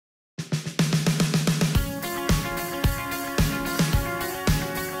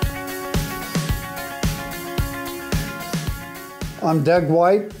I'm Doug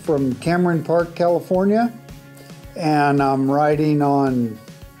White from Cameron Park, California, and I'm riding on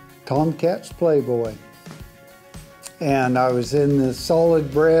Tomcats Playboy. And I was in the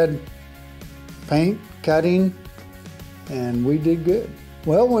Solid Paint-Bred Cutting, and we did good.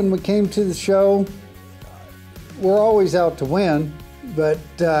 Well, when we came to the show, we're always out to win, but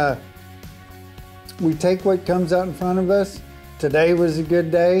we take what comes out in front of us. Today was a good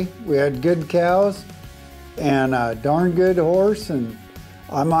day. We had good cows and a darn good horse, and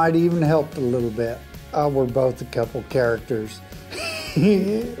I might even helped a little bit. We're both a couple characters.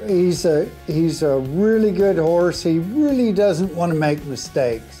 He's a really good horse. He really doesn't want to make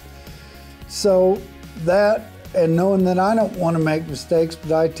mistakes. So that, and knowing that I don't want to make mistakes,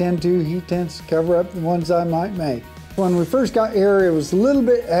 but I tend to, he tends to cover up the ones I might make. When we first got here, it was a little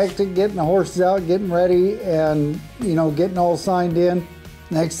bit hectic getting the horses out, getting ready, and getting all signed in.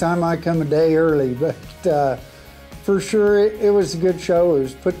 Next time I come a day early, but for sure it was a good show. It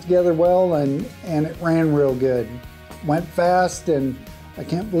was put together well, and it ran real good. Went fast, and I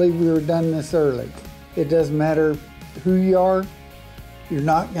can't believe we were done this early. It doesn't matter who you are, you're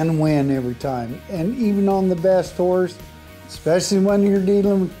not going to win every time. And even on the best horse, especially when you're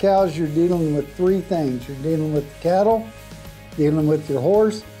dealing with cows, you're dealing with three things. You're dealing with the cattle, dealing with your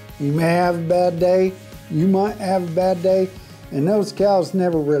horse. You may have a bad day, you might have a bad day, and those cows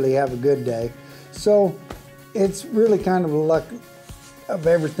never really have a good day. So it's really kind of a luck of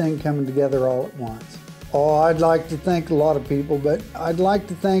everything coming together all at once. Oh, I'd like to thank a lot of people, but I'd like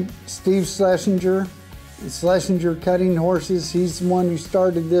to thank Steve Schlesinger, Schlesinger Cutting Horses. He's the one who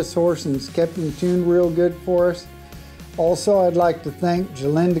started this horse and has kept him tuned real good for us. Also, I'd like to thank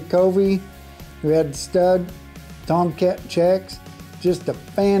Jalinda Covey, who had the stud, Tomcat checks, just a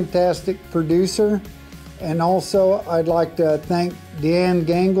fantastic producer. And also, I'd like to thank Deanne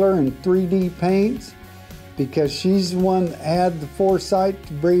Gangler and 3D Paints, because she's the one that had the foresight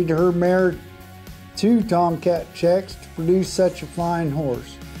to breed her mare to Tomcat checks to produce such a fine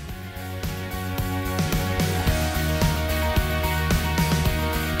horse.